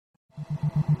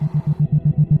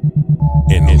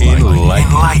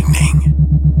enlightening,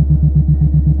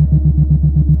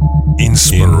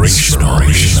 inspirational,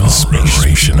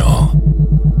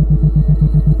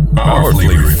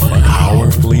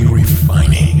 powerfully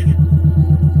refining,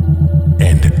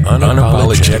 and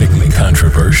unapologetically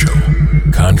controversial.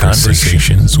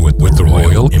 Conversations with the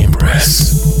Royal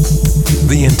Empress.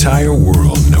 The entire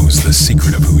world knows the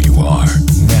secret of who you are.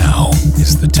 Now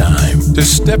is the time to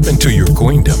step into your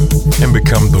queendom and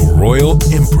become the Royal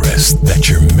Empress that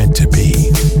you're meant to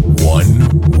be. One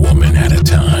woman at a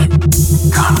time.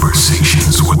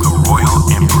 Conversations with the Royal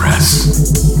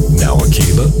Empress. Now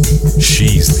Akila,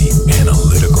 she's the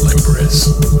analytical Empress.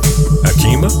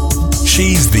 Akima,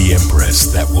 she's the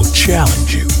Empress that will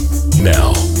challenge you.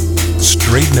 Now,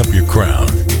 straighten up your crown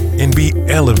and be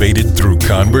elevated through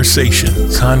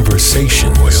conversations.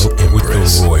 Conversations with the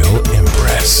Royal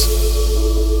Empress.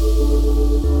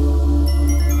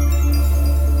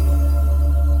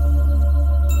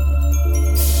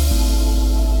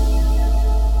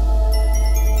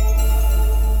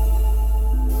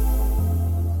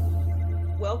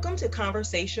 Welcome to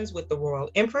Conversations with the Royal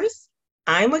Empress.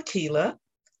 I'm Akila,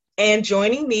 and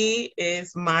joining me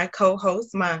is my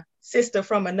co-host, my sister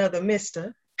from another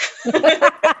mister, Dr.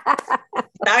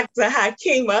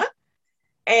 Hakima.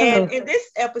 And in this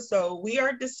episode, we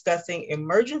are discussing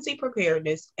emergency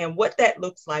preparedness and what that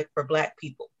looks like for Black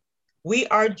people. We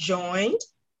are joined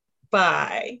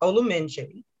by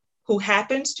Olumenji, who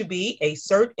happens to be a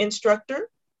CERT instructor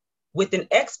with an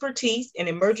expertise in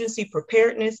emergency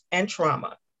preparedness and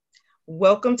trauma.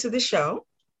 Welcome to the show.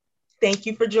 Thank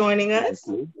you for joining us.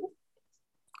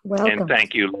 Welcome. And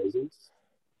thank you, ladies.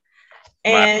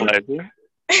 And, my pleasure.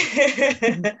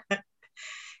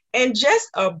 And just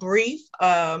a brief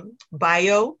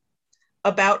bio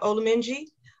about Olumenji.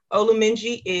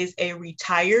 Olumenji is a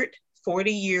retired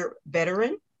 40-year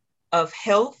veteran of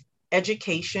health,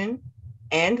 education,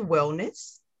 and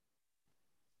wellness.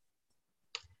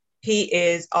 He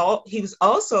was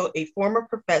also a former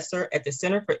professor at the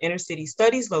Center for Inner City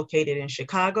Studies located in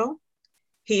Chicago.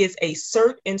 He is a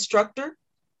CERT instructor,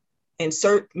 and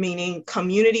CERT meaning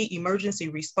Community Emergency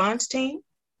Response Team.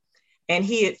 And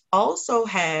he also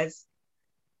has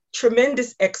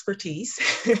tremendous expertise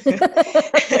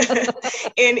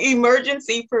in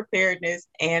emergency preparedness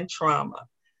and trauma.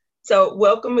 So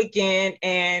welcome again.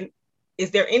 And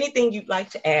is there anything you'd like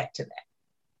to add to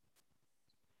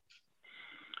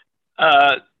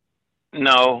that?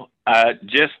 No,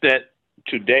 just that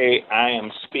today I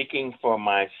am speaking for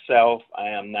myself. I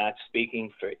am not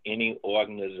speaking for any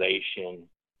organization,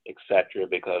 etc.,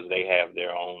 because they have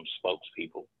their own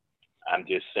spokespeople. I'm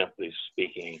just simply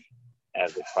speaking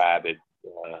as a private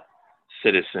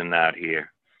citizen out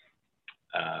here.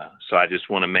 So I just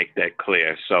want to make that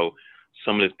clear. So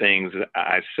some of the things that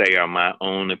I say are my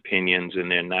own opinions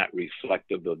and they're not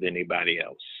reflective of anybody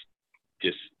else.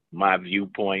 Just my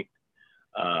viewpoint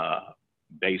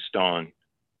based on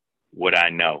what I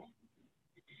know.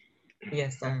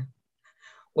 Yes, sir.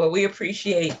 Well, we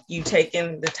appreciate you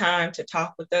taking the time to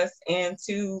talk with us and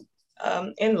to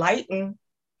enlighten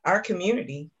our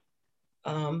community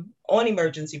on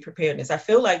emergency preparedness. I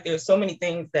feel like there's so many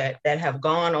things that have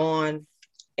gone on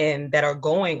and that are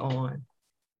going on,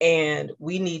 and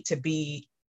we need to be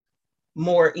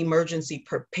more emergency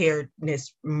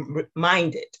preparedness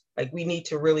minded. Like we need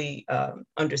to really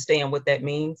understand what that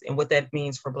means and what that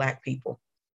means for Black people.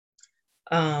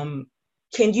 Can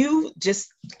you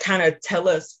just kind of tell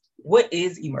us what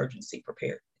is emergency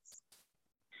preparedness?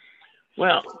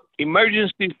 Well,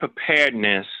 emergency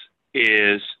preparedness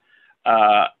is,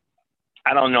 I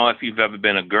don't know if you've ever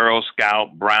been a Girl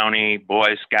Scout, Brownie,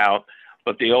 Boy Scout,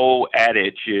 but the old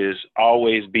adage is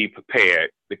always be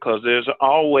prepared, because there's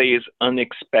always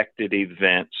unexpected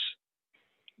events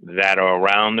that are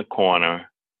around the corner,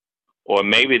 or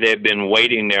maybe they've been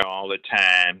waiting there all the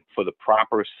time for the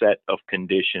proper set of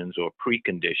conditions or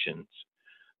preconditions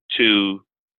to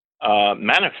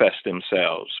manifest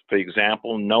themselves. For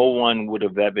example, no one would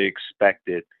have ever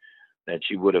expected that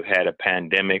you would have had a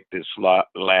pandemic that's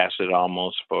lasted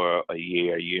almost for a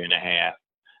year and a half.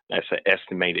 That's an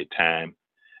estimated time.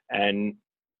 And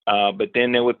but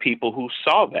then there were people who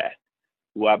saw that,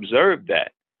 who observed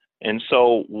that. And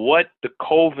so what the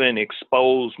COVID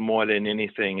exposed more than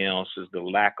anything else is the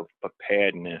lack of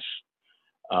preparedness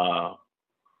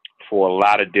for a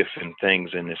lot of different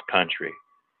things in this country,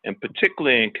 and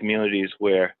particularly in communities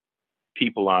where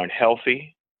people aren't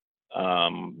healthy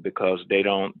because they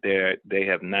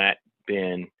have not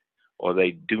been, or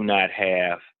they do not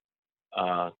have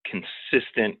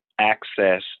consistent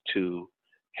access to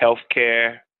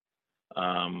healthcare.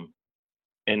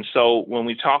 And so when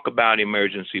we talk about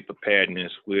emergency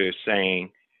preparedness, we're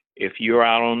saying if you're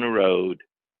out on the road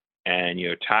and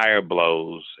your tire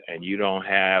blows and you don't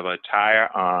have a tire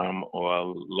arm or a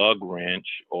lug wrench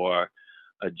or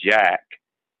a jack,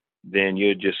 then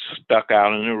you're just stuck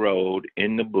out on the road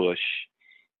in the bush.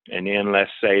 And then let's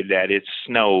say that it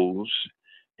snows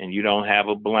and you don't have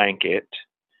a blanket.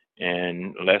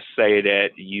 And let's say that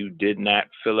you did not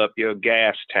fill up your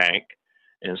gas tank.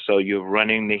 And so you're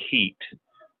running the heat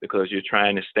because you're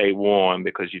trying to stay warm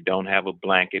because you don't have a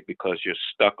blanket because you're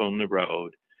stuck on the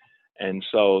road. And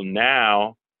so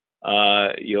now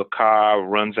your car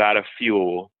runs out of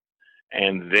fuel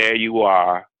and there you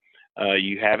are.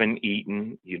 You haven't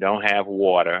eaten, you don't have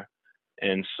water.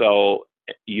 And so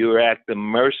you're at the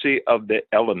mercy of the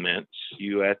elements.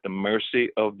 You're at the mercy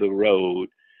of the road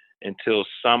until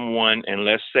someone, and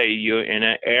let's say you're in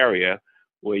an area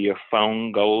where your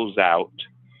phone goes out.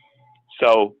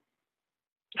 So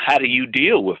how do you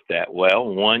deal with that? Well,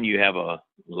 one, you have a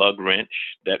lug wrench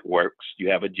that works. You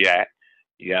have a jack.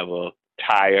 You have a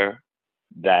tire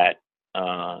that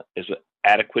is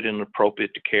adequate and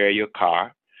appropriate to carry your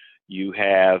car. You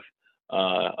have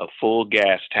a full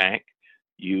gas tank.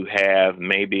 You have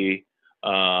maybe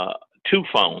 2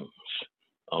 phones,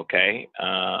 okay?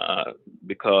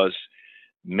 Because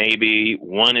maybe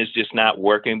one is just not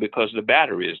working because the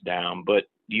battery is down, but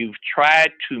you've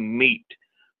tried to meet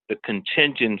the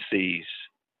contingencies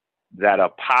that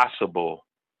are possible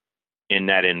in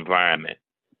that environment.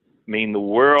 I mean, the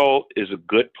world is a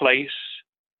good place,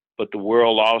 but the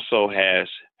world also has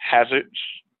hazards,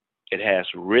 it has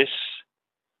risks,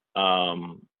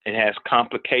 it has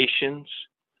complications,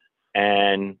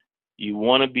 and you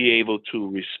want to be able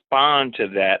to respond to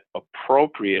that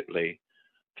appropriately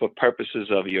for purposes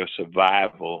of your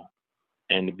survival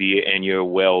and your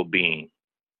well-being.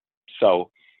 So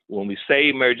when we say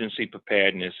emergency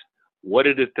preparedness, what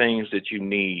are the things that you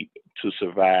need to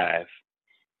survive?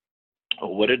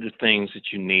 Or what are the things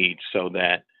that you need so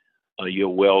that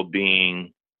your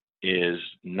well-being is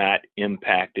not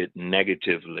impacted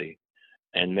negatively,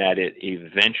 and that it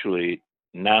eventually,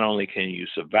 not only can you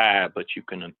survive, but you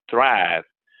can thrive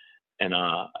in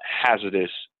a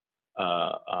hazardous,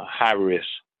 high-risk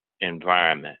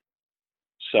environment.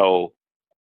 So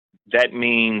that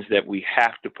means that we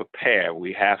have to prepare.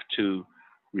 We have to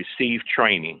receive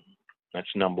training.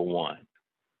 That's number one.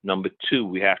 Number two,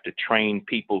 we have to train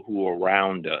people who are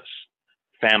around us,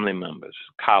 family members,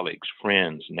 colleagues,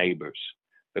 friends, neighbors,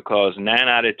 because 9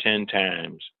 out of 10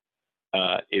 times,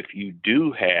 if you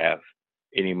do have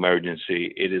an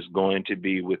emergency, it is going to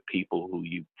be with people who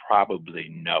you probably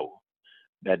know.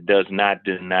 That does not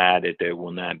deny that there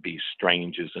will not be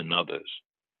strangers and others.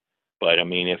 But I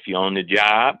mean, if you're on the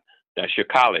job, that's your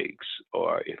colleagues.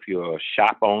 Or if you're a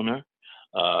shop owner,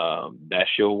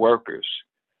 that's your workers.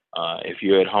 If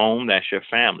you're at home, that's your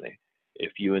family.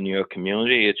 If you're in your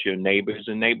community, it's your neighbors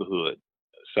and neighborhood.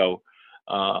 So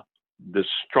the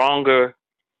stronger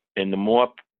and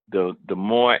the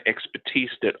more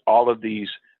expertise that all of these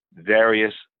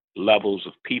various levels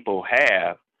of people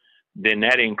have, then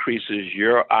that increases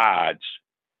your odds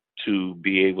to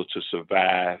be able to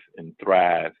survive and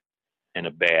thrive in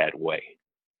a bad way,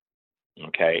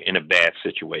 okay, in a bad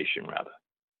situation rather.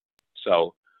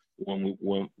 So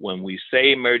when we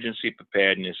say emergency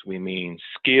preparedness, we mean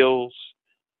skills,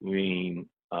 we mean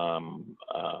and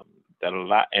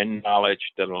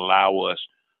knowledge that allow us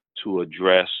to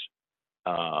address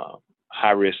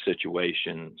high-risk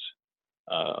situations,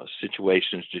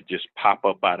 situations that just pop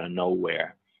up out of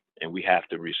nowhere, and we have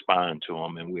to respond to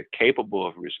them, and we're capable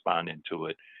of responding to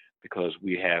it because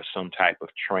we have some type of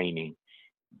training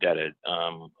that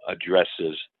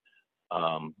addresses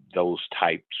those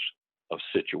types of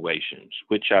situations,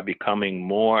 which are becoming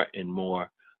more and more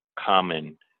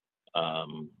common.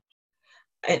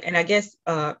 And I guess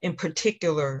in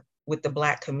particular with the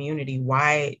Black community,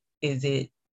 why is it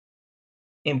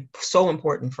so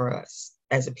important for us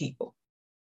as a people?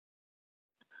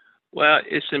 Well,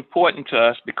 it's important to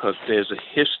us because there's a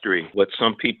history, what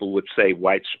some people would say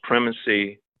white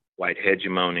supremacy, white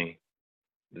hegemony,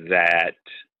 that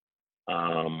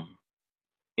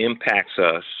impacts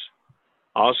us.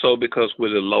 Also because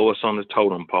we're the lowest on the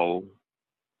totem pole.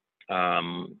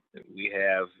 We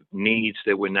have needs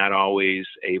that we're not always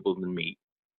able to meet.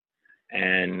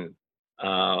 And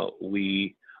our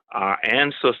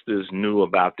ancestors knew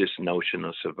about this notion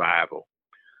of survival.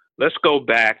 Let's go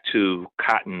back to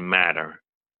Cotton Mather.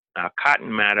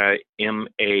 Cotton Mather, Mather,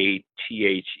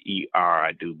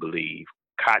 I do believe.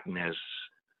 Cotton as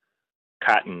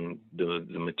cotton, the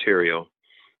material.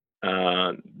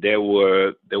 There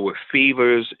were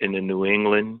fevers in the New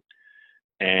England,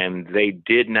 and they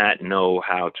did not know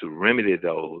how to remedy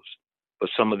those, but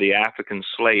some of the African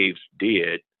slaves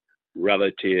did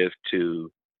relative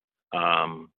to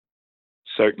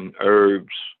certain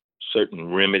herbs,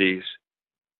 certain remedies,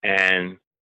 and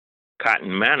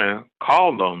Cotton Mather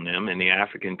called on them, and the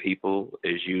African people,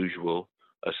 as usual,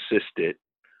 assisted,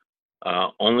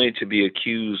 only to be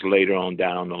accused later on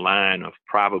down the line of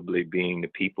probably being the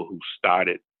people who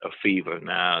started a fever.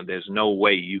 Now, there's no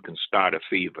way you can start a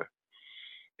fever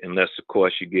unless, of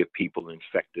course, you give people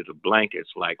infected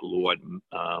blankets like Lord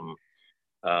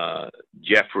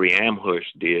Jeffrey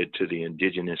Amherst did to the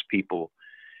indigenous people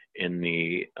in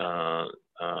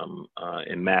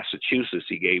in Massachusetts.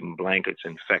 He gave them blankets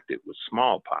infected with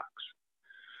smallpox.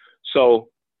 So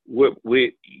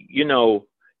we you know,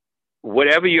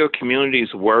 whatever your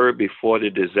communities were before the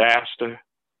disaster,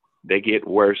 they get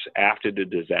worse after the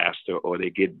disaster, or they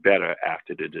get better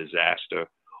after the disaster,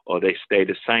 or they stay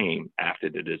the same after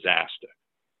the disaster.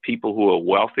 People who are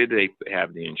wealthy, they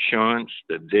have the insurance,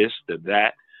 the this, the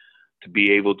that, to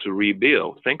be able to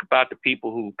rebuild. Think about the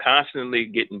people who constantly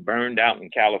getting burned out in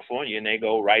California and they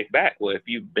go right back. Well, if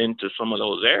you've been to some of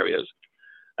those areas,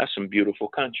 that's some beautiful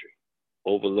country,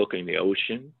 overlooking the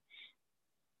ocean,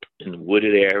 in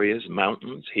wooded areas,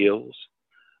 mountains, hills.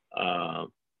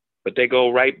 But they go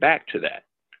right back to that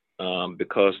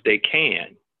because they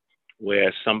can,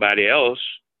 where somebody else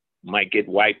might get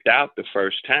wiped out the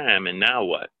first time, and now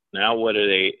what? Now what are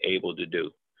they able to do?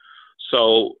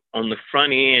 So on the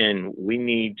front end, we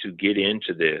need to get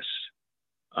into this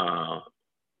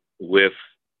with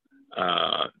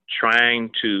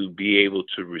trying to be able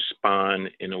to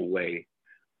respond in a way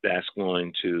that's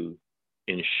going to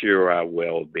ensure our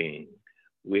well-being.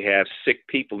 We have sick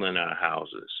people in our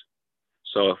houses.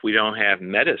 So if we don't have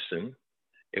medicine,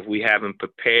 if we haven't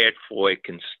prepared for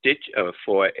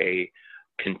a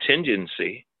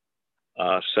contingency,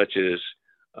 such as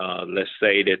let's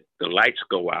say that the lights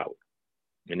go out,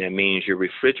 and that means your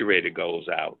refrigerator goes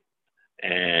out.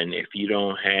 And if you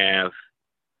don't have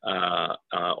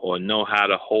or know how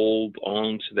to hold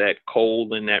on to that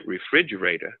cold in that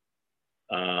refrigerator,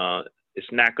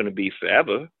 it's not going to be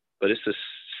forever, but it's as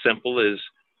simple as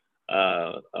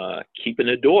keeping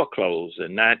the door closed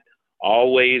and not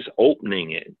always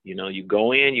opening it. You know, you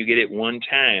go in, you get it one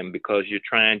time because you're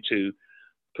trying to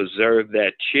preserve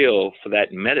that chill for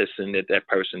that medicine that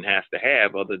person has to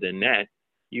have. Other than that,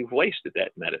 you've wasted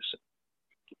that medicine.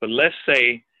 But let's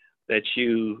say that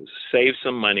you saved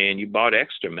some money and you bought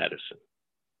extra medicine,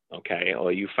 okay?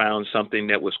 Or you found something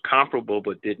that was comparable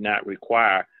but did not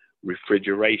require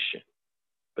refrigeration,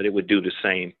 but it would do the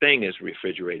same thing as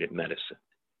refrigerated medicine.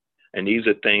 And these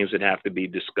are things that have to be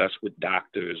discussed with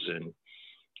doctors and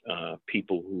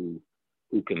people who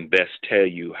can best tell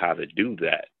you how to do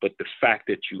that. But the fact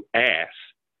that you ask,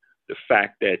 the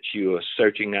fact that you are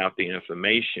searching out the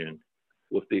information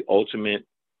with the ultimate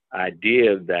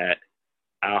idea that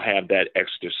I'll have that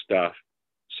extra stuff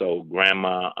so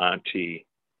grandma, auntie,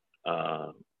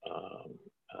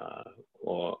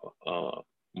 or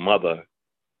mother,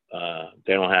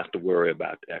 they don't have to worry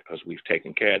about that because we've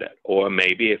taken care of that. Or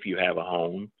maybe if you have a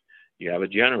home, you have a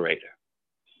generator,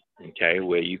 okay,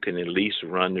 where you can at least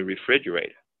run the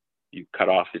refrigerator. You cut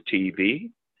off the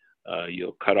TV,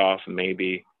 you'll cut off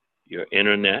maybe your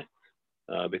internet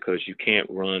because you can't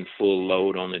run full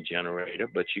load on the generator,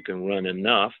 but you can run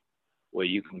enough where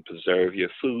you can preserve your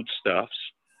foodstuffs,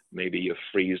 maybe your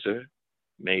freezer,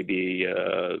 maybe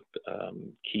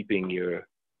keeping your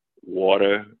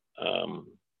water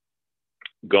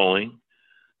going.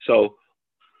 So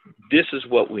this is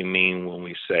what we mean when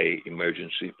we say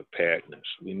emergency preparedness.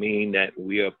 We mean that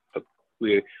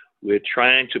we're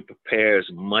trying to prepare as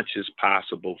much as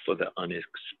possible for the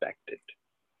unexpected,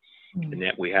 and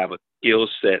that we have a skill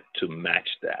set to match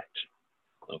that,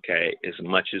 okay, as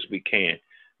much as we can.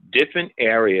 Different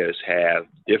areas have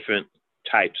different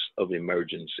types of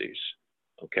emergencies,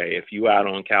 okay? If you're out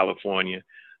on California,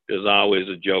 there's always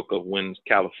a joke of when's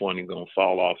California going to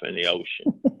fall off in the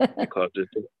ocean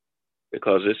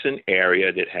because it's an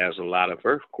area that has a lot of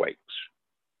earthquakes,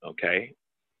 okay,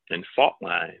 and fault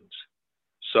lines.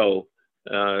 So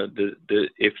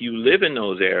if you live in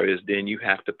those areas, then you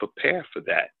have to prepare for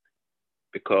that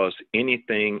because any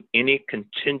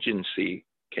contingency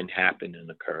can happen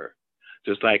and occur.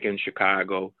 Just like in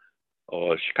Chicago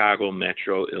or Chicago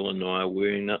Metro, Illinois,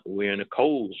 we're in a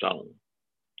cold zone,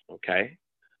 okay?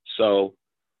 So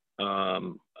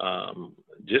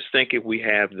just think if we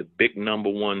have the big number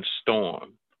one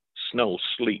storm, snow,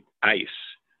 sleet, ice,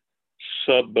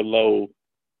 sub below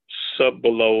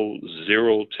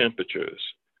zero temperatures,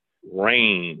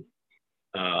 rain,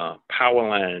 power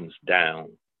lines down,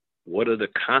 what are the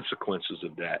consequences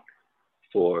of that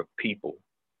for people?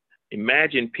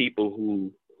 imagine people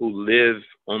who live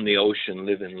on the ocean,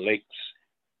 live in lakes,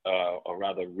 or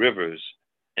rather rivers,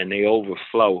 and they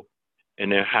overflow,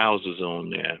 and their houses are on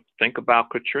there. Think about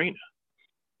Katrina.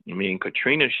 I mean,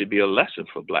 Katrina should be a lesson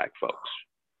for Black folks.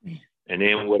 And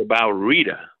then what about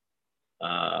Rita,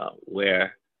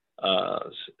 where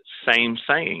same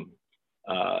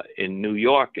in New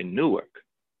York and Newark,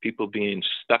 people being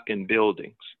stuck in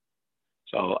buildings.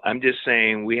 So I'm just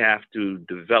saying we have to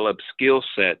develop skill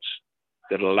sets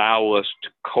that allow us to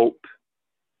cope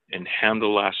and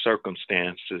handle our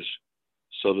circumstances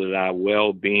so that our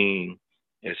well-being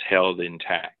is held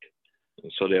intact,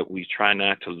 and so that we try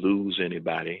not to lose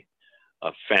anybody,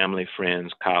 family,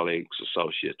 friends, colleagues,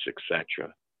 associates,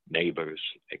 etc., neighbors,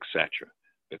 etc.,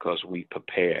 because we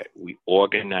prepared, we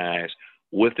organize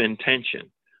with intention.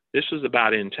 This is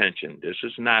about intention. This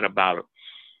is not about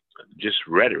just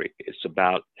rhetoric. It's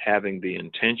about having the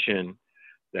intention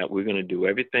that we're going to do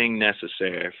everything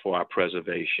necessary for our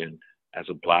preservation as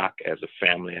a block, as a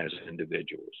family, as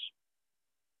individuals.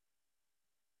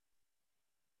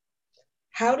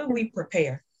 How do we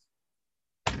prepare?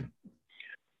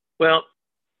 Well,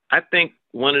 I think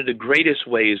one of the greatest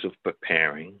ways of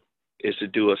preparing is to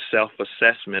do a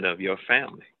self-assessment of your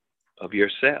family, of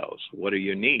yourselves. What are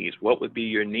your needs? What would be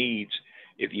your needs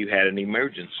if you had an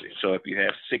emergency? So if you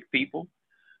have sick people,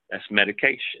 that's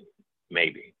medication,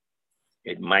 maybe.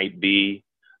 It might be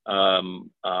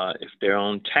if they're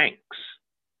on tanks.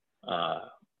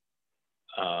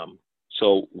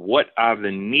 So what are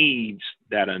the needs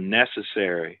that are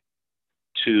necessary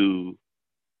to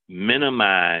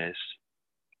minimize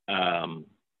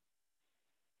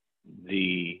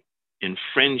the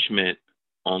infringement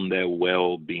on their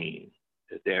well-being,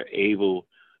 that they're able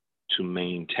to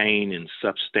maintain and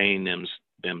sustain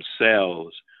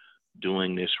themselves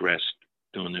during this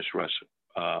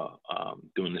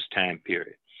time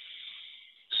period.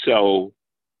 So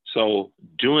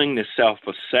doing the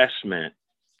self-assessment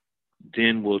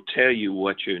then will tell you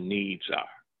what your needs are.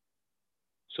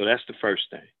 So that's the first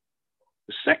thing.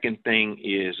 The second thing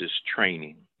is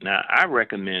training. Now, I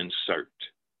recommend CERT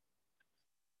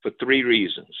for 3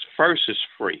 reasons. First, it's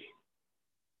free.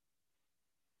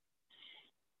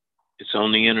 It's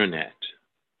on the internet.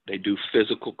 They do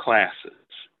physical classes.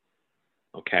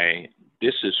 Okay,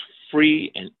 this is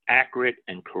free and accurate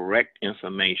and correct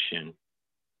information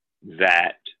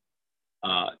that,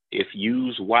 if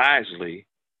used wisely,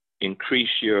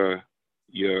 increase your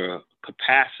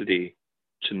capacity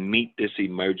to meet this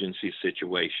emergency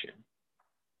situation.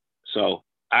 So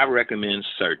I recommend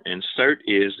CERT, and CERT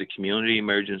is the Community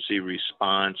Emergency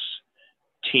Response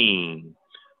Team,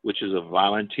 which is a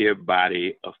volunteer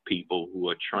body of people who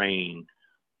are trained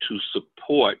to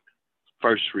support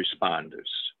first responders,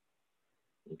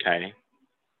 okay?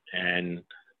 And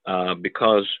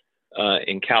because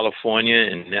in California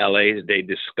and LA, they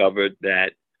discovered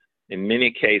that in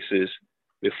many cases,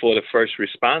 before the first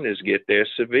responders get there,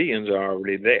 civilians are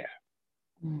already there.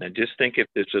 Now just think if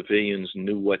the civilians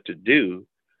knew what to do,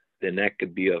 then that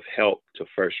could be of help to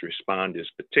first responders,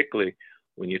 particularly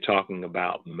when you're talking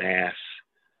about mass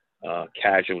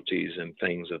casualties and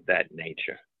things of that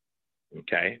nature,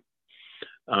 okay?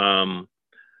 CERT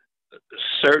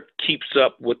keeps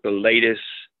up with the latest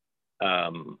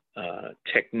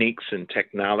techniques and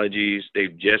technologies.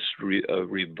 They've just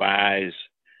revised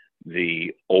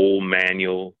the old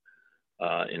manual.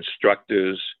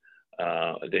 Instructors,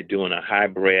 they're doing a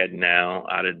hybrid now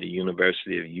out of the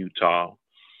University of Utah,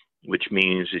 which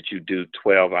means that you do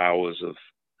 12 hours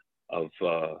of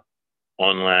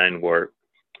online work,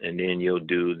 and then you'll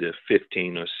do the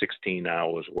 15 or 16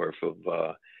 hours worth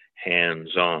of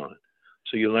hands-on.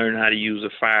 So you learn how to use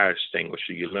a fire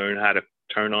extinguisher. You learn how to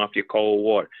turn off your cold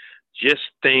water. Just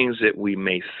things that we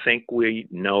may think we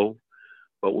know,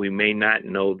 but we may not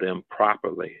know them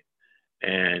properly.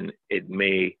 And it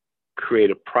may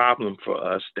create a problem for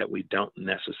us that we don't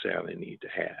necessarily need to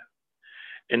have.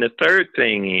 And the third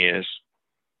thing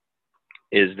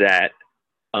is that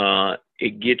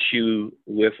it gets you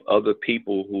with other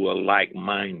people who are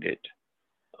like-minded,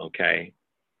 okay?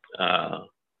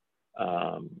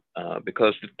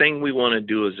 Because the thing we want to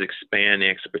do is expand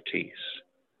expertise.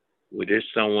 We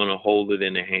just don't want to hold it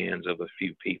in the hands of a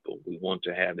few people. We want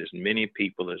to have as many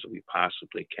people as we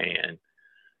possibly can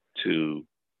to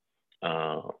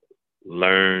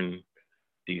learn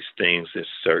these things that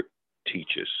CERT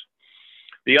teaches.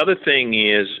 The other thing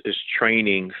is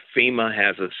training. FEMA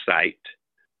has a site,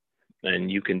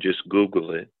 and you can just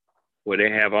Google it, where they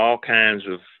have all kinds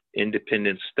of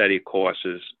independent study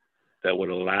courses that would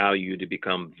allow you to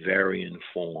become very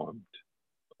informed,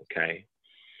 okay?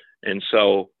 And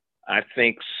so I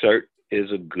think CERT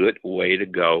is a good way to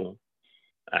go.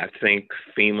 I think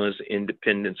FEMA's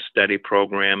independent study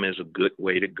program is a good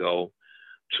way to go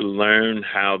to learn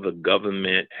how the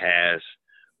government has,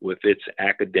 with its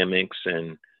academics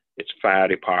and its fire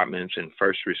departments and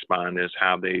first responders,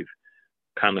 how they've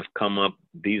kind of come up.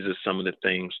 These are some of the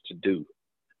things to do.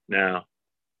 Now,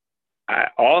 I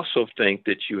also think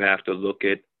that you have to look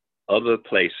at other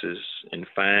places and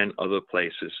find other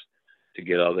places to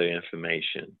get other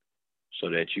information so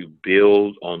that you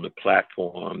build on the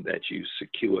platform that you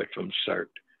secured from CERT.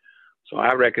 So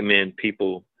I recommend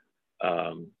people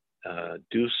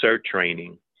do CERT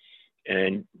training.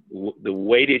 And the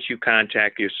way that you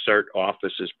contact your CERT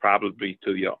office is probably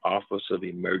through your Office of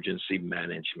Emergency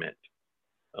Management,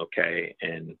 okay?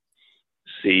 And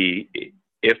see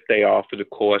if they offer the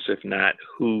course, if not,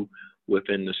 who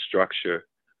within the structure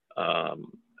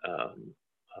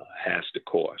has the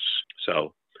course.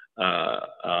 So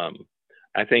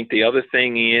I think the other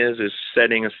thing is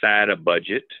setting aside a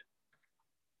budget,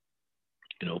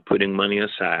 putting money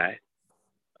aside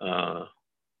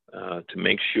to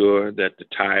make sure that the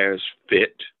tires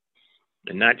fit,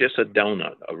 and not just a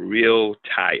donut, a real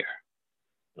tire,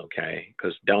 okay?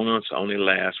 Because donuts only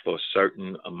last for a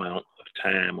certain amount of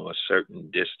time or a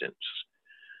certain distance.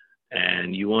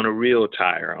 And you want a real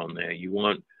tire on there. You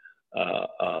want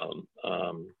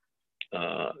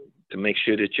to make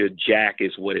sure that your jack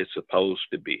is what it's supposed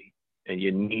to be. And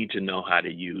you need to know how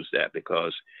to use that,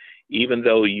 because even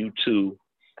though you two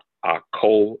are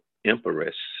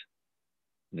co-empress,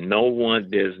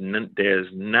 there's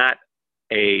not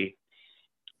a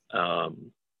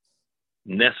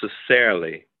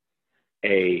necessarily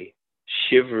a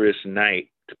chivalrous knight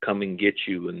to come and get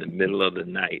you in the middle of the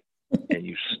night and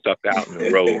you stuck out in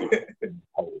the road.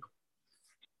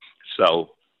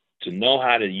 So to know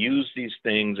how to use these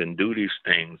things and do these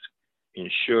things,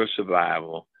 ensure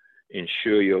survival,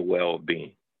 ensure your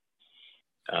well-being.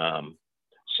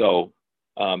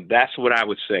 That's what I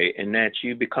would say, and that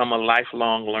you become a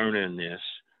lifelong learner in this,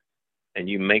 and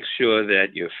you make sure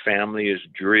that your family is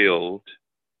drilled.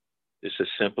 It's as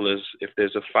simple as, if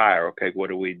there's a fire, okay, what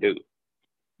do we do?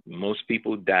 Most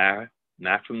people die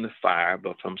not from the fire,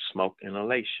 but from smoke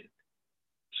inhalation.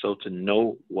 So to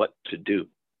know what to do,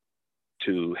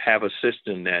 to have a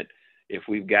system that if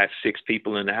we've got 6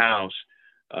 people in the house,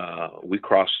 we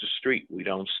cross the street. We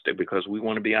don't stay, because we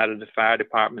want to be out of the fire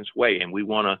department's way, and we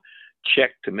want to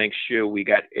check to make sure we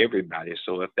got everybody.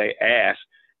 So if they ask,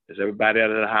 is everybody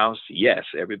out of the house? Yes,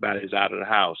 everybody's out of the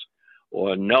house.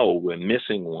 Or no, we're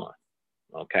missing one.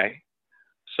 Okay?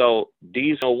 So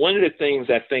these are one of the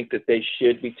things I think that they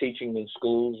should be teaching in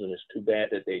schools, and it's too bad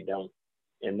that they don't.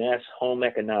 And that's home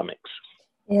economics.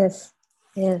 Yes,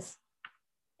 yes.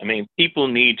 I mean, people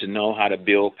need to know how to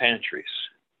build pantries.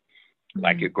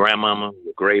 Like your grandmama,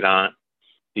 your great aunt,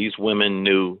 these women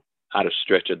knew how to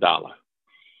stretch a dollar.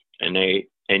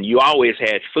 And you always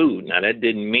had food. Now that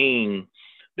didn't mean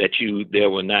that there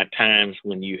were not times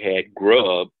when you had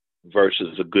grub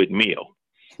versus a good meal.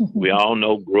 We all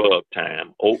know grub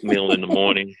time. Oatmeal in the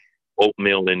morning,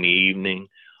 oatmeal in the evening,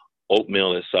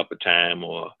 oatmeal at supper time,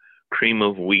 or cream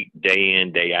of wheat day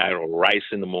in, day out, or rice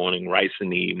in the morning, rice in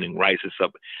the evening, rice at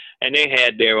supper. And they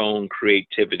had their own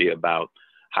creativity about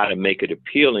how to make it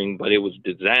appealing, but it was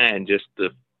designed just to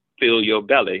fill your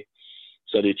belly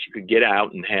so that you could get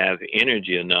out and have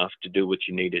energy enough to do what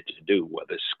you needed to do,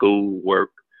 whether school,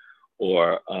 work,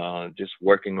 or just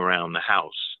working around the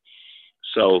house.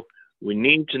 So we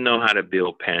need to know how to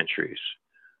build pantries.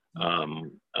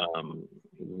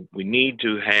 We need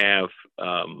to have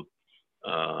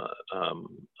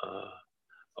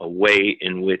a way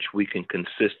in which we can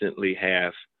consistently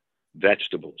have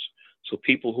vegetables. So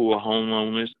people who are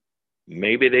homeowners,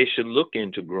 maybe they should look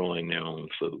into growing their own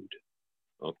food.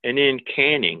 And then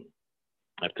canning.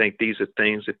 I think these are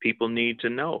things that people need to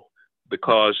know,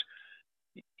 because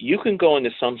you can go into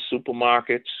some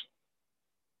supermarkets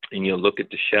and you'll look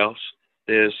at the shelves,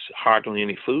 there's hardly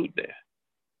any food there.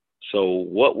 So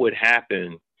what would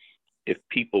happen if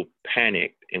people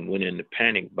panicked and went into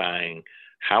panic buying?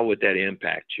 How would that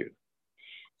impact you?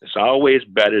 It's always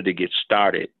better to get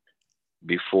started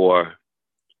before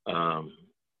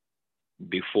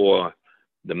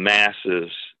the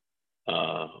masses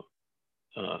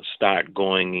start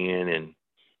going in and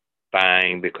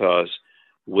buying, because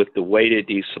with the way that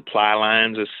these supply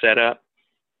lines are set up,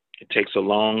 it takes a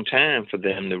long time for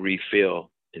them to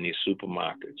refill in these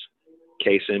supermarkets.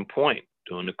 Case in point,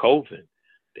 during the COVID,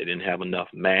 they didn't have enough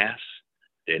masks,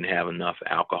 they didn't have enough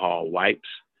alcohol wipes,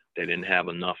 they didn't have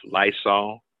enough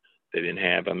Lysol, they didn't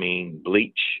have,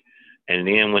 bleach. And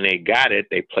then when they got it,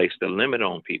 they placed a limit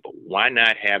on people. Why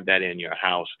not have that in your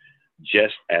house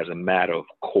just as a matter of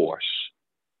course.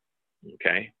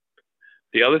 Okay.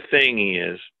 The other thing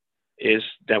is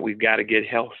that we've got to get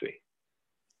healthy.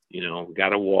 You know, we got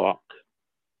to walk.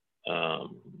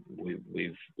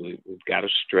 We've got to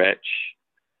stretch.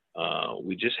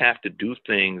 We just have to do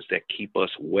things that keep us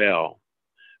well.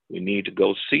 We need to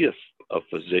go see a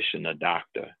physician, a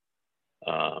doctor,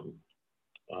 so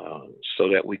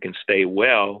that we can stay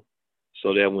well,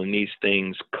 so that when these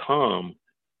things come,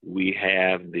 we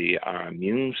have our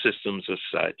immune systems are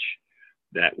such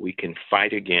that we can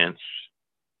fight against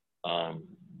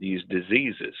these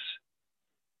diseases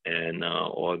and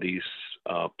or these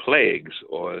plagues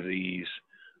or these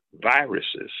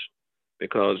viruses.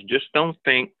 Because just don't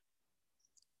think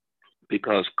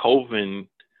because COVID,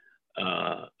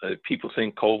 people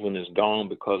think COVID is gone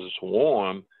because it's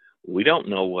warm. We don't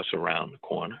know what's around the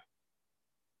corner.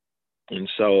 And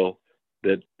so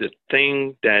the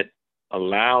thing that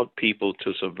allowed people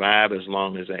to survive as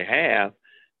long as they have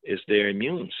is their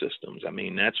immune systems. I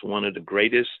mean, that's one of the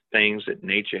greatest things that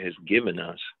nature has given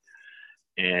us.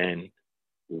 And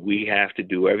we have to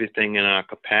do everything in our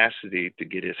capacity to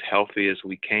get as healthy as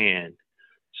we can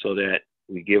so that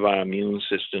we give our immune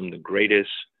system the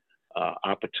greatest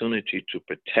opportunity to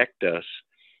protect us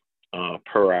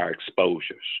per our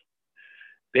exposures.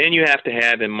 Then you have to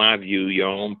have, in my view, your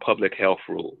own public health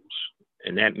rules.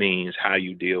 And that means how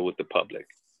you deal with the public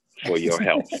for your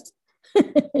health.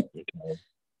 Okay.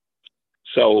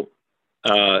 So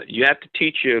you have to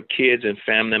teach your kids and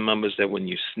family members that when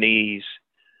you sneeze,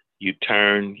 you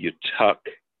tuck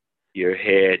your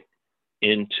head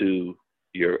into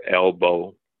your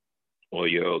elbow or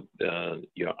your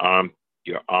arm,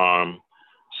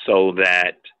 so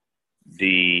that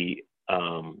the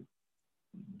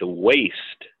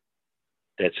waste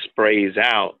that sprays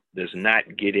out does not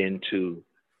get into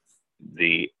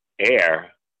the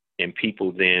air and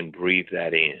people then breathe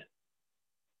that in.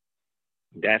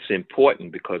 That's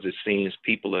important because it seems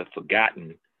people have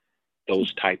forgotten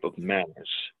those type of manners,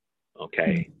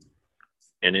 okay?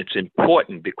 And it's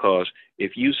important because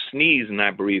if you sneeze and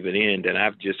I breathe it in, then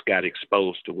I've just got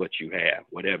exposed to what you have,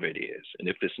 whatever it is. And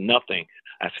if it's nothing,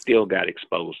 I still got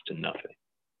exposed to nothing.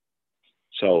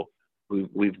 So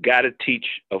we've got to teach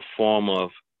a form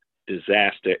of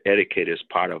disaster etiquette as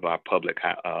part of our public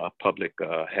health.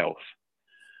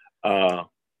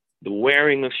 The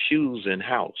wearing of shoes in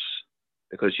house,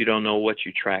 because you don't know what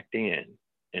you tracked in.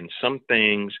 And some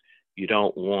things you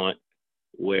don't want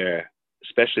where,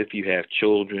 especially if you have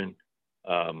children,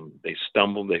 they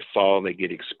stumble, they fall, they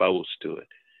get exposed to it.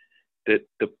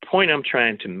 The point I'm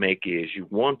trying to make is you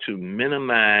want to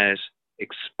minimize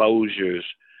exposures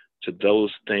to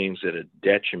those things that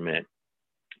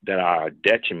are a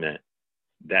detriment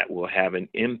that will have an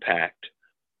impact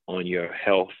on your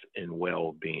health and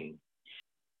well-being.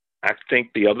 I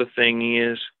think the other thing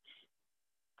is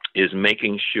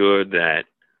making sure that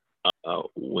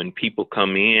when people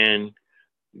come in,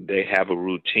 they have a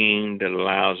routine that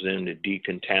allows them to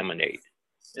decontaminate.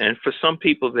 And for some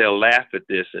people, they'll laugh at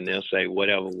this and they'll say,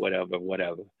 whatever.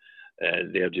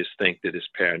 They'll just think that it's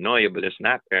paranoia, but it's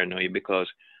not paranoia, because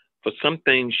for some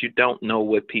things, you don't know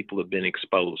what people have been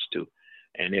exposed to.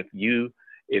 And if you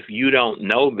don't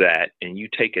know that and you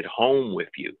take it home with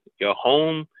you, your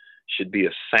home should be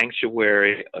a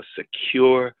sanctuary, a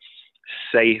secure,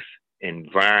 safe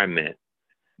environment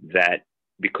that,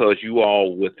 because you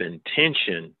all with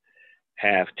intention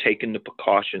have taken the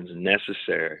precautions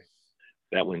necessary,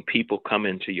 that when people come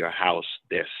into your house,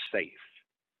 they're safe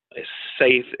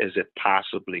as it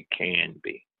possibly can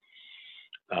be.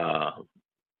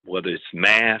 Whether it's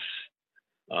masks,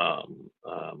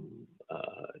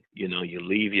 you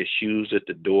leave your shoes at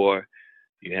the door,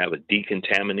 you have a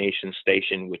decontamination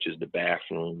station, which is the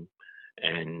bathroom,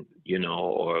 and,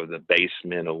 or the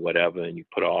basement or whatever, and you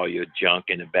put all your junk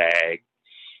in a bag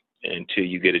until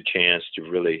you get a chance to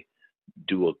really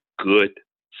do a good,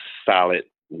 solid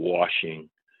washing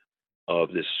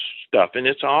of this stuff. And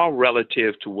it's all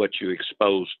relative to what you're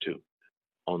exposed to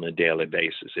on a daily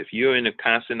basis. If you're in the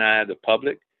constant eye of the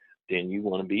public, then you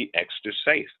want to be extra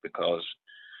safe because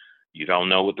you don't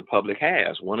know what the public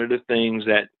has. One of the things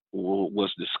that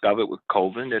was discovered with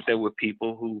COVID, that there were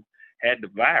people who had the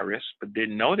virus but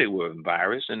didn't know they were a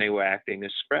virus, and they were acting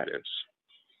as spreaders.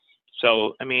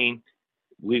 So, I mean,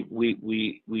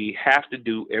 we have to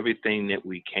do everything that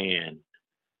we can.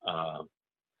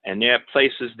 And there are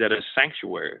places that are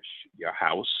sanctuaries, your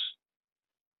house,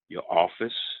 your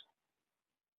office.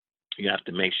 You have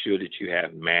to make sure that you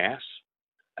have masks.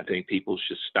 I think people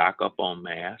should stock up on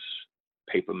masks,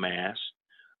 paper masks.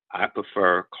 I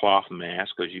prefer cloth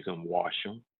masks because you can wash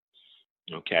them,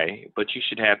 okay? But you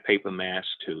should have paper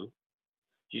masks too.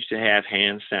 You used to have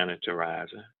hand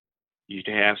sanitizer. You used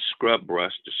to have scrub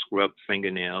brush to scrub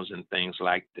fingernails and things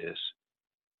like this,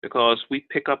 because we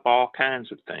pick up all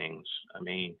kinds of things. I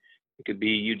mean, it could be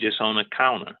you just on a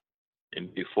counter,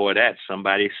 and before that,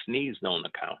 somebody sneezed on the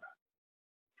counter,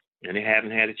 and they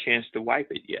haven't had a chance to wipe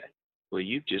it yet. Well,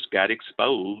 you just got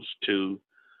exposed to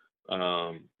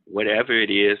whatever it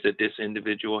is that this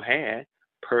individual had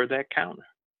per that counter.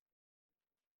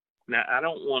 Now, I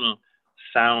don't want to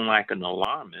sound like an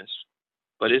alarmist,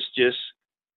 but it's just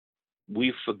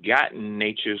we've forgotten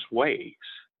nature's ways,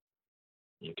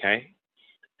 okay?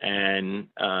 And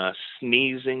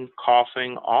sneezing,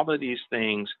 coughing, all of these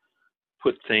things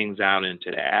put things out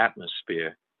into the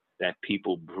atmosphere that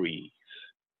people breathe.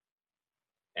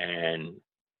 And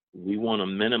we want to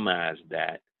minimize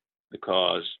that,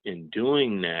 because in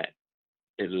doing that,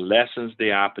 it lessens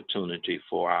the opportunity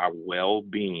for our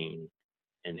well-being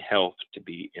and health to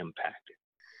be impacted.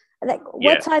 Like,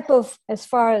 what Yes. type of, as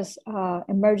far as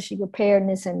emergency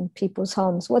preparedness in people's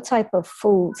homes, what type of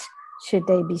foods should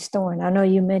they be storing? I know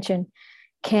you mentioned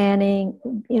canning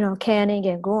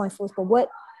and growing foods, but what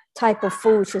type of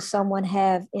food should someone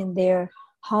have in their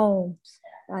homes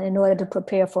in order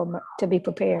to be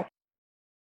prepared?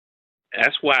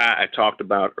 That's why I talked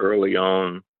about early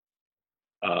on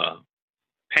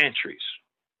pantries.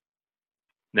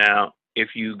 Now,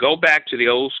 if you go back to the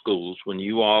old schools when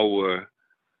you all were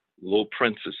little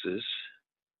princesses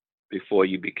before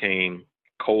you became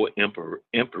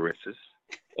co-empresses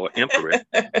or empress,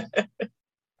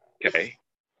 okay,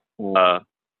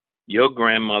 your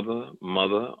grandmother,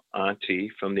 mother, auntie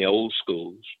from the old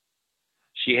schools,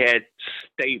 she had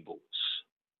stables.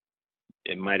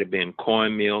 It might have been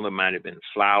cornmeal, it might have been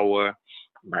flour,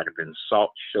 it might have been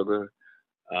salt, sugar,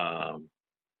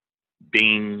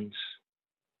 beans,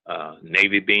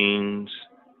 navy beans,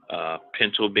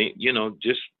 pinto beans,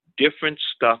 just different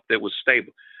stuff that was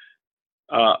stable.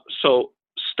 So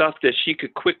stuff that she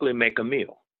could quickly make a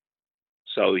meal.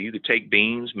 So you could take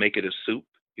beans, make it a soup.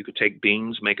 You could take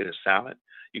beans, make it a salad.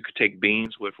 You could take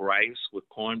beans with rice, with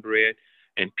cornbread,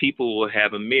 and people will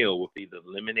have a meal with either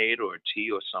lemonade or tea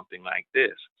or something like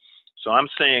this. So I'm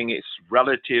saying it's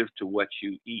relative to what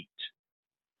you eat.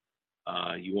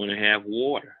 You want to have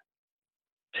water.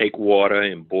 Take water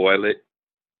and boil it.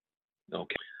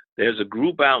 Okay. There's a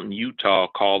group out in Utah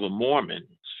called the Mormons.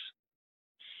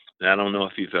 Now, I don't know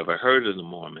if you've ever heard of the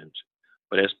Mormons,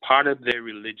 but as part of their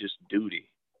religious duty,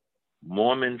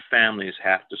 Mormon families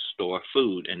have to store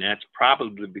food, and that's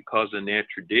probably because in their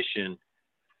tradition,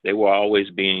 they were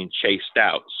always being chased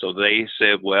out. So they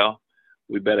said, well,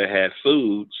 we better have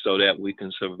food so that we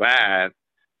can survive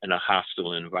in a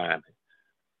hostile environment.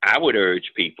 I would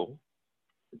urge people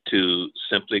to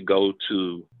simply go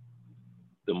to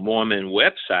the Mormon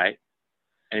website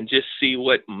and just see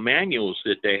what manuals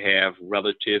that they have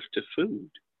relative to food.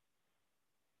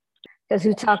 As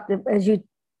you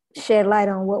shed light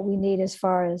on what we need as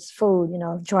far as food,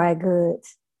 dry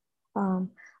goods.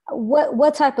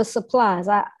 What type of supplies?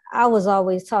 I was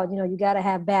always taught, you got to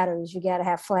have batteries, you got to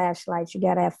have flashlights, you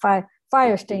got to have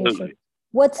fire extinguishers.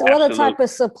 What other type of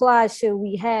supplies should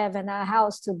we have in our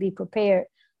house to be prepared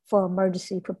for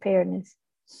emergency preparedness?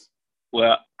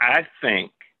 Well, I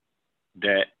think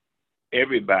that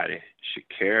everybody should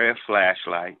carry a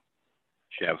flashlight,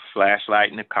 should have a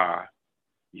flashlight in the car.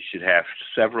 You should have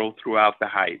several throughout the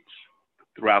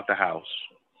house.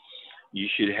 You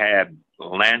should have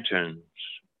lanterns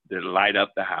that light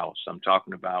up the house. I'm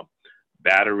talking about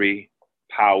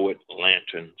battery-powered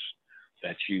lanterns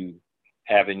that you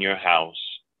have in your house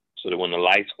so that when the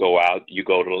lights go out, you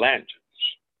go to lanterns.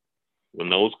 When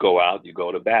those go out, you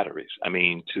go to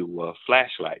to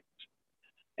flashlights.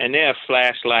 And there are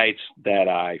flashlights that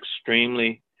are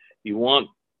you want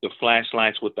the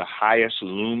flashlights with the highest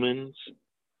lumens,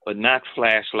 but not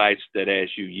flashlights that as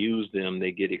you use them,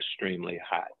 they get extremely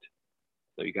hot.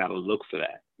 So you got to look for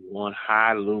that. You want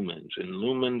high lumens, and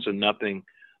lumens are nothing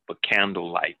but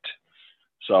candlelight.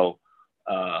 So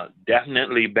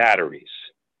definitely batteries.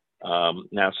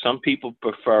 Now, some people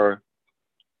prefer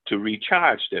to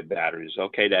recharge their batteries.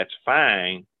 Okay, that's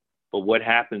fine, but what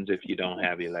happens if you don't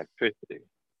have electricity?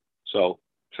 So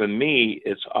for me,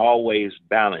 it's always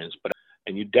balanced,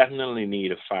 and you definitely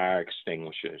need a fire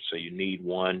extinguisher. So you need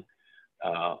one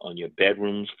on your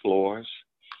bedroom's floors.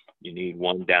 You need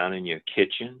one down in your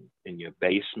kitchen, in your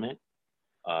basement,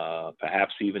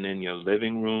 perhaps even in your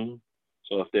living room.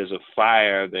 So if there's a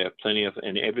fire, there are plenty of,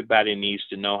 and everybody needs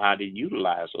to know how to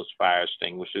utilize those fire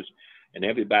extinguishers, and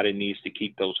everybody needs to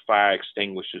keep those fire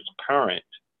extinguishers current,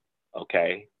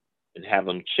 okay, and have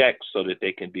them checked so that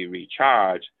they can be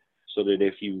recharged, so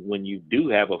that when you do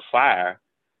have a fire,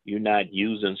 you're not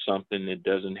using something that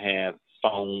doesn't have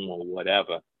foam or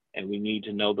whatever. And we need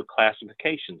to know the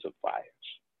classifications of fires,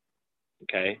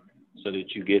 okay? So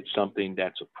that you get something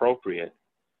that's appropriate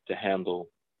to handle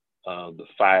the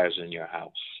fires in your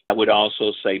house. I would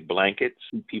also say blankets,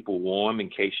 keep people warm in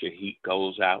case your heat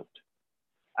goes out.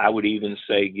 I would even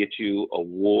say get you a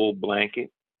wool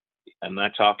blanket. I'm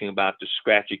not talking about the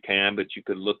scratchy kind, but you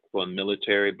could look for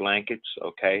military blankets,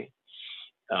 okay?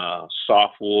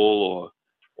 Soft wool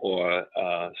or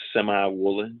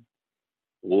semi-woolen,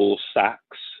 wool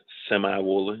socks,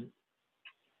 semi-woolen,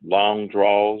 long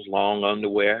drawers, long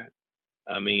underwear.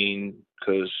 I mean,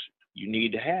 because you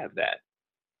need to have that.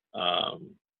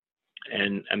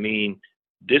 And I mean,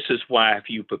 this is why if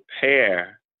you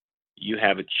prepare, you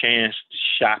have a chance to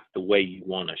shop the way you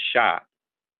want to shop,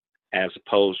 as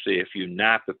opposed to if you're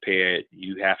not prepared,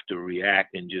 you have to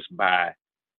react and just buy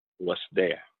what's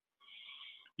there.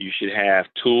 You should have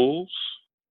tools,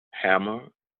 hammer,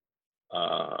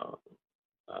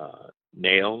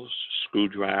 nails,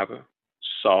 screwdriver,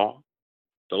 saw,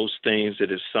 those things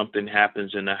that if something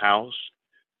happens in the house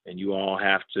and you all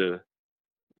have to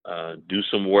do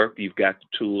some work, you've got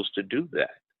the tools to do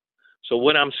that. So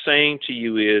what I'm saying to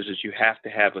you is you have to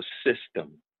have a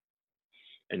system.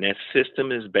 And that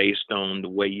system is based on the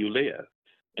way you live.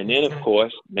 And then, of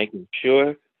course, making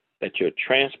sure that your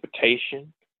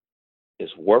transportation is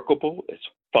workable, it's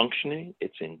functioning,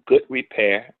 it's in good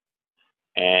repair,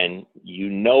 and you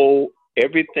know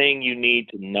everything you need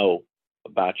to know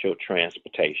about your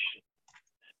transportation.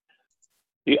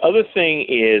 The other thing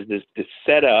is to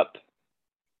set up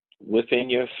within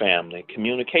your family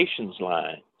communications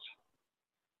lines.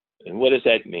 And what does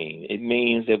that mean? It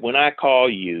means that when I call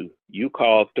you, you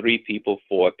call 3 people,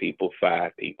 4 people,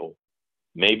 5 people.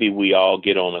 Maybe we all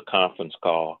get on a conference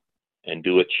call and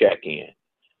do a check-in.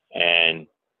 And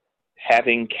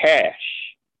having cash.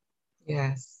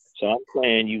 Yes. So I'm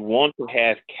saying you want to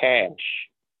have cash,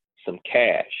 some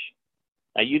cash.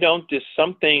 Now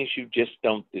some things you just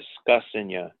don't discuss in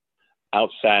your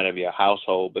outside of your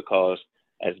household because,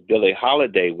 as Billie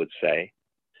Holiday would say,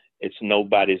 it's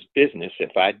nobody's business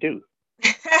if I do.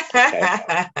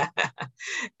 Okay?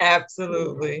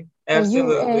 Absolutely.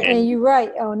 Absolutely. And you're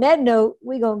right. On that note,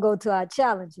 we're going to go to our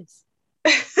challenges.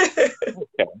 Okay.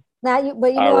 Now, I'm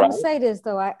going to say this,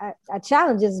 though. Our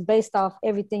challenges is based off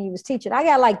everything you was teaching. I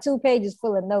got like 2 pages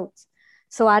full of notes.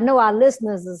 So I know our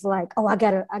listeners is like, oh, I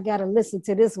gotta listen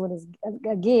to this one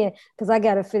again because I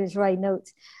got to finish writing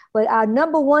notes. But our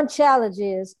number 1 challenge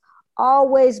is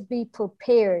always be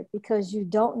prepared because you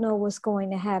don't know what's going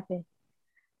to happen.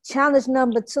 Challenge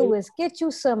number 2 is get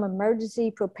you some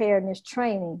emergency preparedness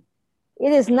training.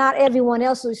 It is not everyone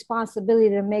else's responsibility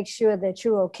to make sure that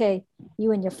you're okay,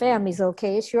 you and your family's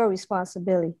okay. It's your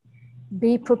responsibility.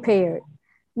 Be prepared.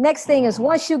 Next thing is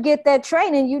once you get that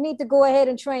training, you need to go ahead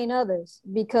and train others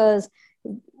because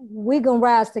we're going to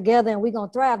rise together and we're going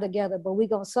to thrive together, but we're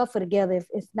going to suffer together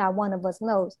if not one of us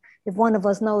knows. If one of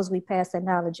us knows, we pass that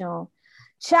knowledge on.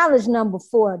 Challenge number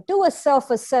 4, do a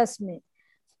self-assessment.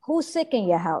 Who's sick in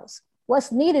your house?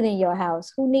 What's needed in your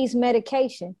house? Who needs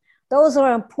medication? Those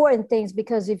are important things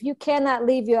because if you cannot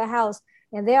leave your house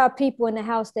and there are people in the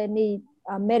house that need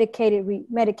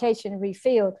medication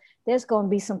refilled, there's going to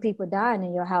be some people dying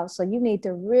in your house. So you need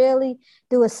to really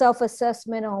do a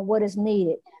self-assessment on what is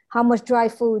needed, how much dry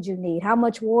food you need, how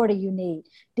much water you need.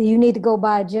 Do you need to go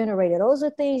buy a generator? Those are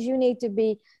things you need to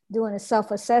be doing a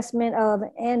self-assessment of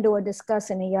and or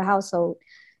discussing in your household.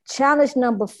 Challenge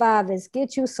number 5 is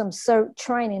get you some CERT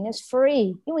training. It's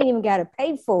free. You ain't even got to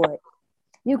pay for it.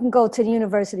 You can go to the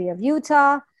University of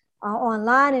Utah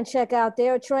online and check out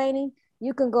their training.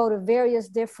 You can go to various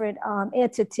different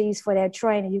entities for that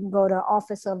training. You can go to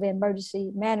Office of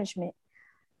Emergency Management,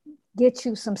 get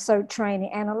you some CERT training.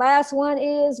 And the last one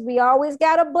is we always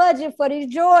got a budget for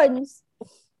these Jordans.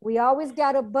 We always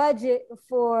got a budget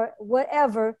for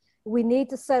whatever. We need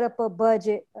to set up a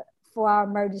budget for our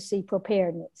emergency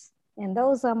preparedness. And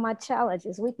those are my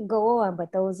challenges. We can go on,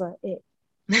 but those are it.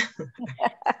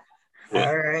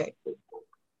 All right.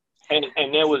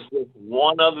 And there was just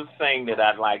one other thing that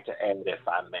I'd like to add, if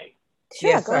I may. Sure,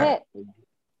 yes, go ahead.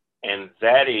 And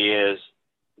that is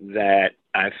that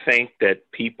I think that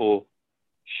people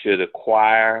should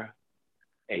acquire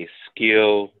a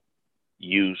skilled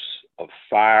use of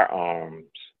firearms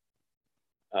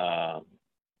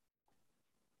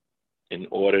in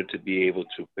order to be able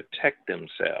to protect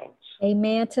themselves.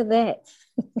 Amen to that.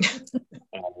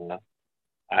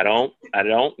 I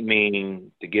don't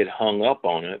mean to get hung up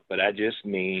on it, but I just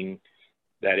mean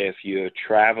that if you're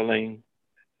traveling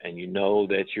and you know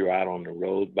that you're out on the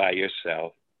road by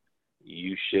yourself,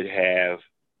 you should have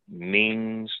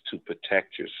means to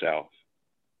protect yourself,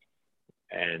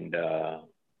 and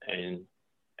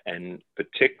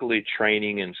particularly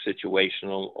training in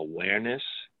situational awareness,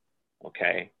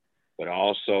 okay, but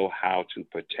also how to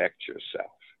protect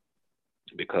yourself,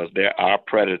 because there are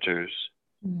predators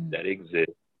that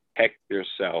exist. Protect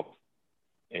yourself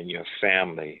and your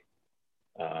family,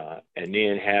 and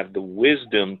then have the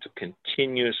wisdom to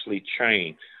continuously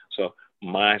train. So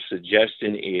my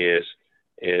suggestion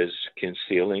is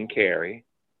conceal and carry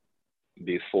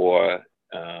before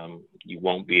you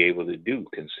won't be able to do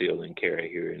conceal and carry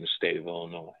here in the state of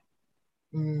Illinois.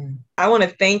 I want to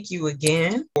thank you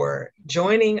again for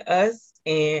joining us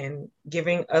and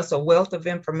giving us a wealth of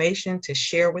information to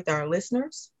share with our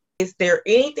listeners. Is there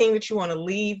anything that you want to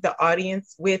leave the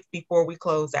audience with before we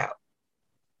close out?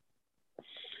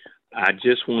 I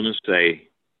just want to say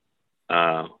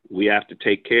we have to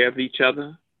take care of each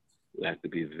other. We have to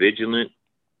be vigilant.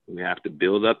 We have to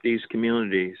build up these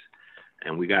communities,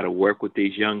 and we got to work with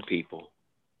these young people.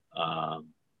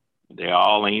 They're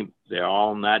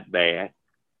all not bad.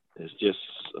 There's just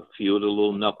a few of the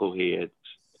little knuckleheads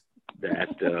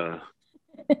that are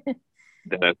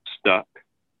stuck,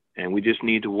 and we just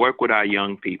need to work with our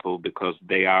young people because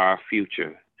they are our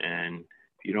future. And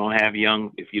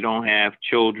if you don't have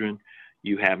children,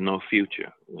 you have no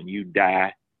future. When you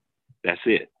die, that's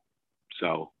it.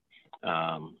 So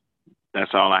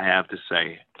that's all I have to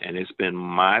say. And it's been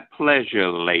my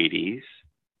pleasure, ladies,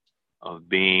 of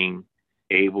being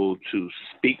able to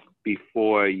speak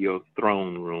before your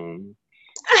throne room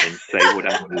and say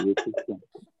what I needed to say.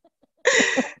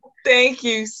 Thank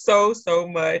you so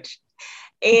much.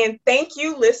 And thank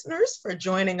you, listeners, for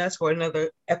joining us for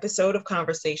another episode of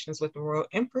Conversations with the Royal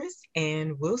Empress.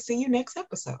 And we'll see you next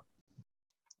episode.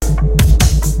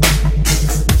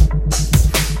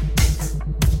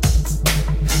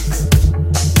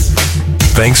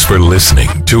 Thanks for listening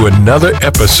to another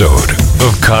episode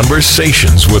of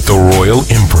Conversations with the Royal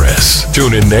Empress.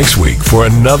 Tune in next week for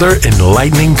another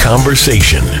enlightening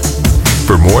conversation.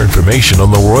 For more information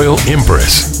on the Royal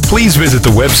Empress, please visit the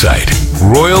website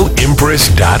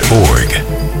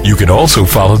royalempress.org. You can also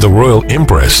follow the Royal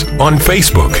Empress on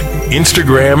Facebook,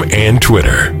 Instagram, and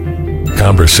Twitter.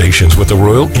 Conversations with the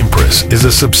Royal Empress is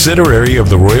a subsidiary of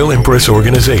the Royal Empress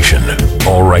Organization.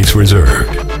 All rights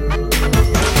reserved.